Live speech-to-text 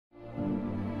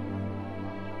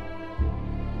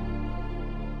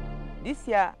This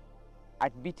year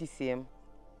at BTCM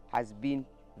has been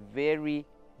very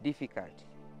difficult,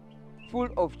 full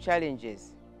of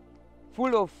challenges,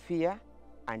 full of fear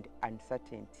and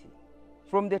uncertainty.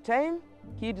 From the time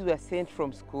kids were sent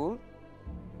from school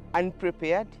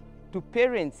unprepared to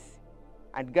parents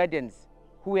and guardians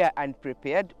who were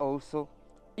unprepared also.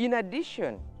 In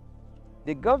addition,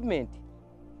 the government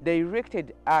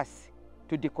directed us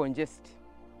to decongest.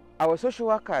 Our social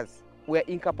workers were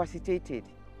incapacitated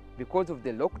because of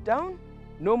the lockdown.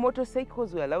 No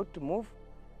motorcycles were allowed to move,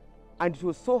 and it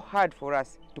was so hard for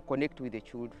us to connect with the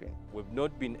children. We've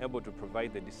not been able to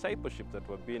provide the discipleship that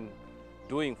we've been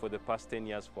doing for the past 10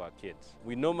 years for our kids.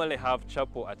 We normally have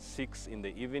chapel at 6 in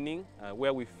the evening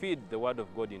where we feed the Word of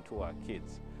God into our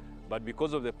kids. But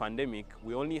because of the pandemic,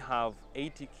 we only have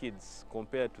 80 kids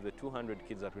compared to the 200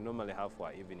 kids that we normally have for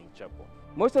our evening chapel.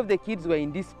 Most of the kids were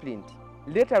indisciplined.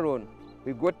 Later on,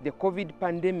 we got the COVID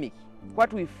pandemic,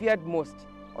 what we feared most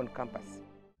on campus.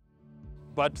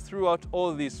 But throughout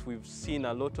all this, we've seen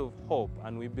a lot of hope,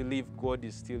 and we believe God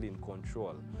is still in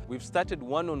control. We've started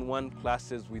one-on-one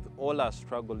classes with all our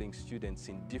struggling students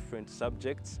in different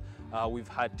subjects. We've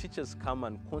had teachers come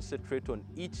and concentrate on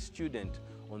each student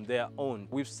on their own.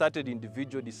 We've started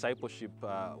individual discipleship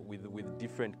with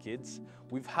different kids.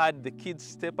 We've had the kids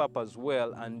step up as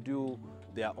well and do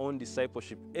their own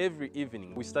discipleship every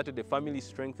evening. We started a family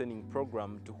strengthening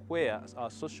program to where our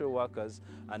social workers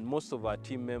and most of our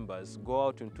team members go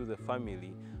out into the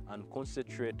family and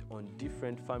concentrate on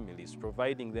different families,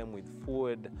 providing them with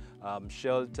food,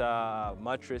 shelter,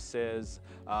 mattresses.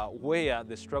 Where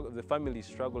the family is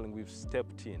struggling, we've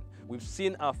stepped in. We've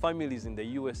seen our families in the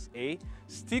USA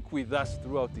stick with us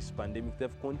throughout this pandemic.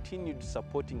 They've continued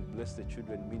supporting Bless the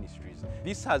Children Ministries.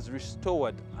 This has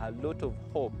restored a lot of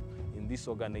hope in this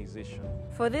organization.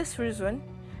 For this reason,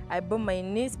 I bow my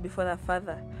knees before the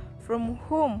Father, from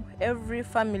whom every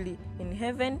family in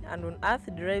heaven and on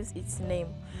earth derives its name.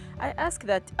 I ask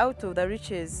that out of the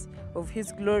riches of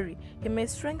His glory, He may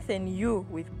strengthen you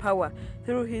with power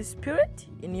through His Spirit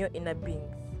in your inner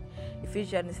beings.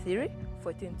 Ephesians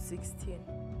 3:14-16.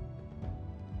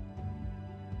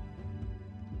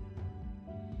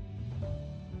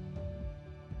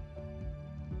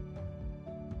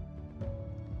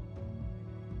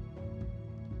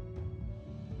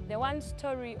 The one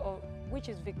story which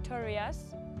is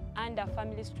victorious under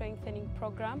Family Strengthening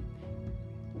Program.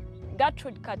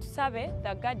 Gertrude Katsabe,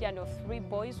 the guardian of 3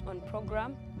 boys on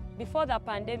program, before the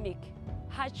pandemic,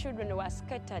 her children were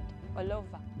scattered all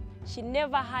over. She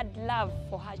never had love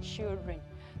for her children.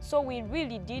 So we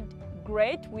really did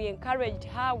great. We encouraged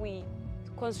her. We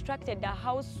constructed a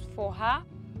house for her.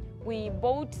 We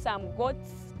bought some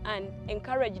goats and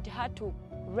encouraged her to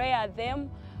rear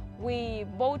them. We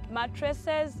bought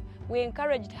mattresses. We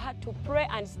encouraged her to pray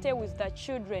and stay with the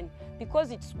children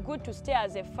because it's good to stay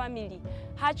as a family.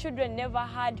 Her children never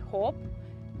had hope.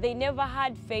 They never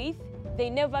had faith.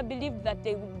 They never believed that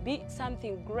they would be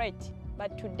something great.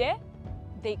 But today,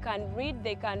 they can read,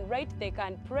 they can write, they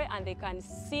can pray, and they can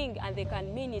sing, and they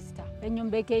can minister.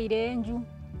 Enyombekeire enju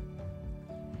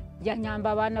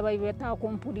yanyamba abana baibe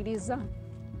takumpuliriza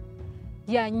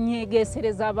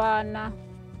yanyegesereza abana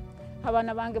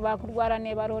bange bakurwara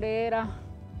ne barorera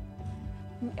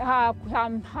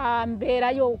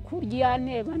hambera yo kurya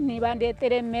niba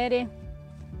ndetere mere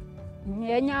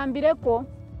nyambire ko.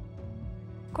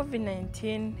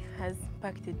 COVID-19 has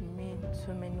impacted me in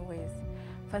so many ways.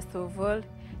 First of all, it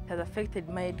has affected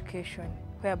my education,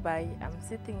 whereby I'm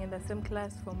sitting in the same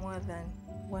class for more than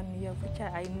 1 year, which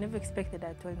I never expected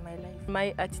at all in my life.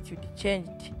 My attitude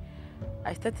changed.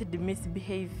 I started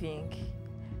misbehaving.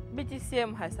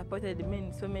 BTCM has supported me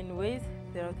in so many ways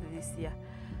throughout this year.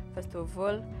 First of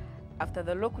all, after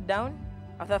the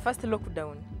first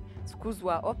lockdown, schools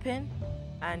were open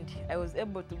and I was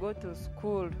able to go to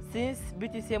school since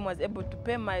BTCM was able to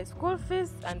pay my school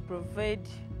fees and provide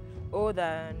all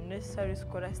the necessary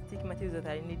scholastic materials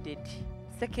that I needed.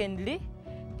 Secondly,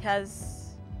 it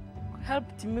has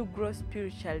helped me grow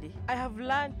spiritually. I have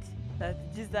learned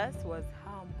that Jesus was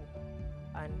humble,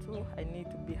 and so I need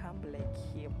to be humble like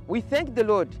Him. We thank the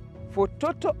Lord for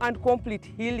total and complete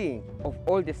healing of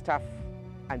all the staff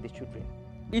and the children.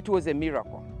 It was a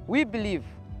miracle. We believe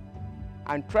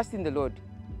and trust in the Lord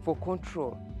for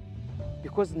control,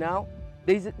 because now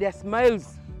there are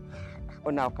smiles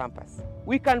on our campus.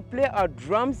 We can play our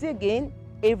drums again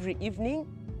every evening,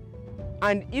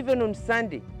 and even on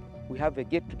Sunday, we have a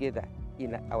get-together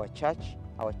in our church,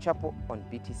 our chapel on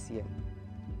BTCM.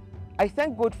 I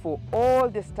thank God for all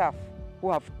the staff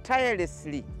who have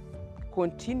tirelessly,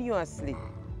 continuously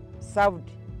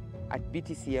served at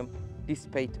BTCM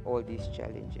despite all these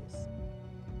challenges.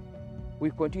 we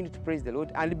continue to praise the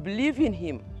Lord and believe in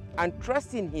Him and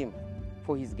trust in Him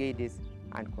for His guidance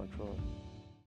and control.